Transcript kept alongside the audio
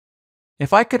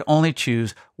If I could only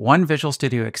choose one Visual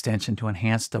Studio extension to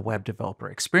enhance the web developer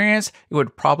experience, it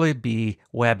would probably be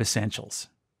Web Essentials.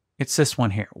 It's this one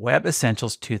here, Web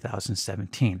Essentials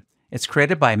 2017. It's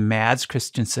created by Mads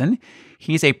Christensen.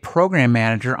 He's a program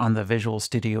manager on the Visual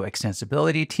Studio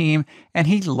Extensibility team, and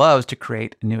he loves to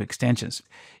create new extensions.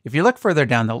 If you look further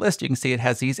down the list, you can see it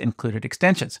has these included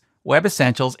extensions. Web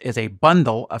Essentials is a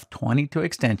bundle of 22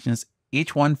 extensions,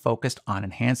 each one focused on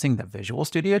enhancing the Visual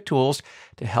Studio tools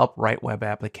to help write web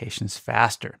applications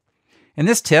faster. In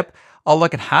this tip, I'll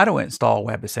look at how to install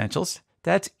Web Essentials.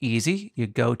 That's easy. You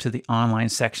go to the online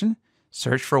section,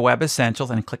 search for Web Essentials,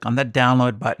 and click on the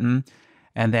download button,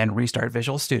 and then restart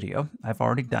Visual Studio. I've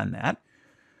already done that.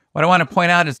 What I want to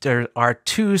point out is there are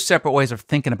two separate ways of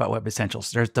thinking about Web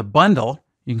Essentials. There's the bundle.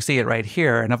 You can see it right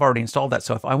here, and I've already installed that.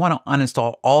 So if I want to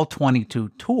uninstall all 22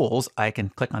 tools, I can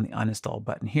click on the uninstall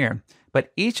button here.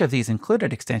 But each of these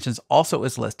included extensions also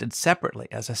is listed separately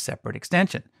as a separate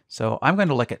extension. So I'm going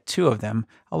to look at two of them.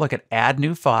 I'll look at Add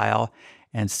New File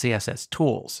and CSS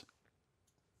Tools.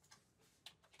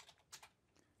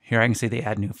 Here I can see the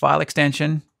Add New File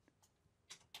extension.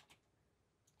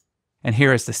 And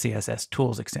here is the CSS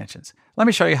Tools extensions. Let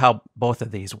me show you how both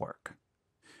of these work.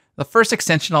 The first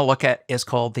extension I'll look at is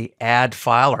called the Add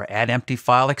File or Add Empty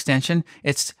File extension.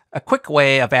 It's a quick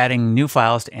way of adding new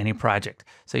files to any project.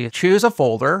 So you choose a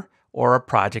folder or a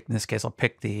project. In this case, I'll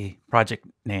pick the project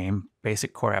name,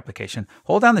 Basic Core Application.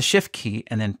 Hold down the Shift key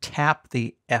and then tap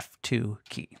the F2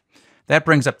 key. That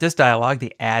brings up this dialog,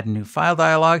 the Add New File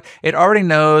dialog. It already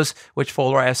knows which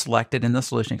folder I have selected in the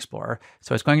Solution Explorer,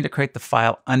 so it's going to create the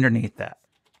file underneath that,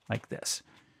 like this.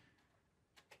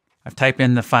 I've typed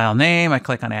in the file name, I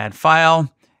click on Add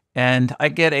File, and I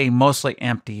get a mostly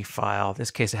empty file. In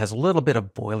this case, it has a little bit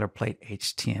of boilerplate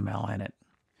HTML in it.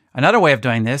 Another way of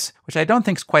doing this, which I don't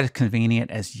think is quite as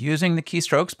convenient as using the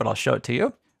keystrokes, but I'll show it to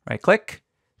you. Right-click,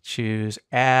 choose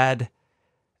Add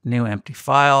New Empty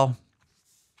File.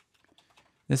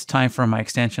 This time for my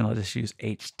extension, I'll just use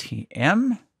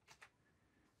HTM.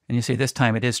 And you see this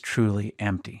time it is truly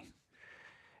empty.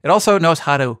 It also knows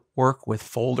how to work with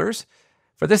folders.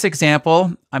 For this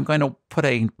example, I'm going to put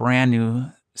a brand new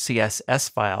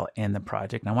CSS file in the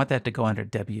project. And I want that to go under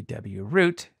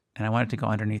www.root, and I want it to go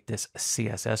underneath this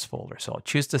CSS folder. So I'll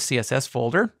choose the CSS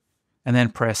folder and then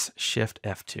press Shift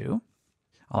F2.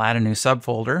 I'll add a new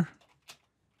subfolder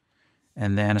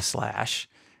and then a slash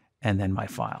and then my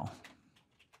file.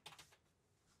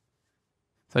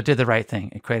 So it did the right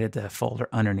thing. It created the folder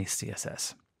underneath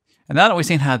CSS. And now that we've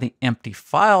seen how the empty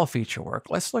file feature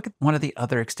works, let's look at one of the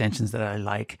other extensions that I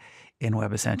like in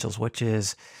Web Essentials, which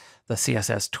is the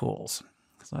CSS tools.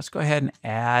 So let's go ahead and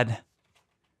add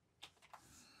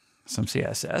some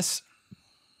CSS.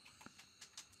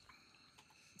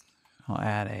 I'll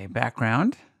add a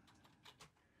background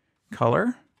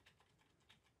color.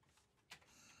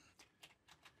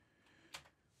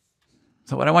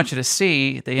 So what I want you to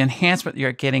see, the enhancement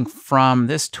you're getting from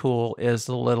this tool is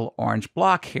the little orange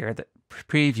block here that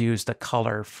previews the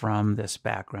color from this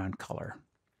background color.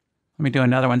 Let me do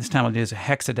another one. This time I'll use a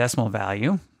hexadecimal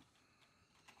value.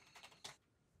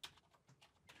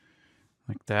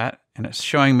 Like that. And it's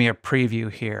showing me a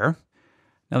preview here.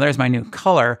 Now there's my new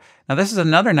color. Now this is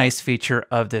another nice feature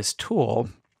of this tool,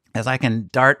 as I can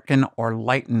darken or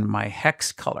lighten my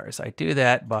hex colors. I do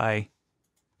that by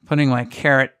putting my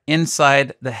caret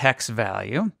inside the hex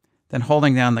value, then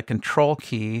holding down the Control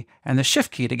key and the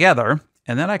Shift key together,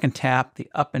 and then I can tap the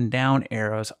up and down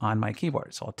arrows on my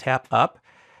keyboard. So I'll tap up,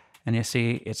 and you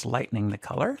see it's lightening the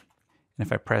color. And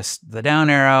if I press the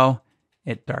down arrow,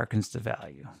 it darkens the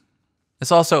value.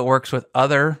 This also works with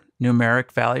other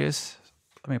numeric values.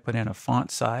 Let me put in a font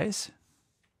size.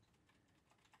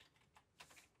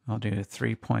 I'll do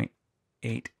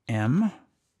 3.8M.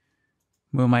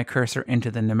 Move my cursor into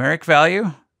the numeric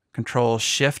value. Control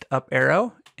Shift up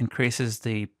arrow increases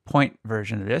the point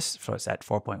version of this. So it's at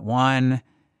 4.1.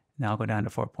 Now I'll go down to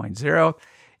 4.0.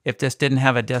 If this didn't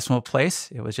have a decimal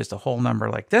place, it was just a whole number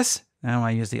like this. Now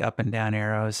I use the up and down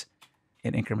arrows.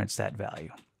 It increments that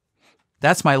value.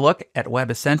 That's my look at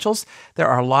Web Essentials. There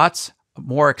are lots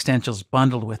more extensions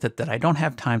bundled with it that I don't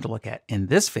have time to look at in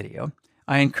this video.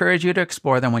 I encourage you to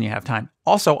explore them when you have time.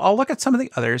 Also, I'll look at some of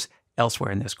the others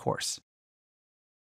elsewhere in this course.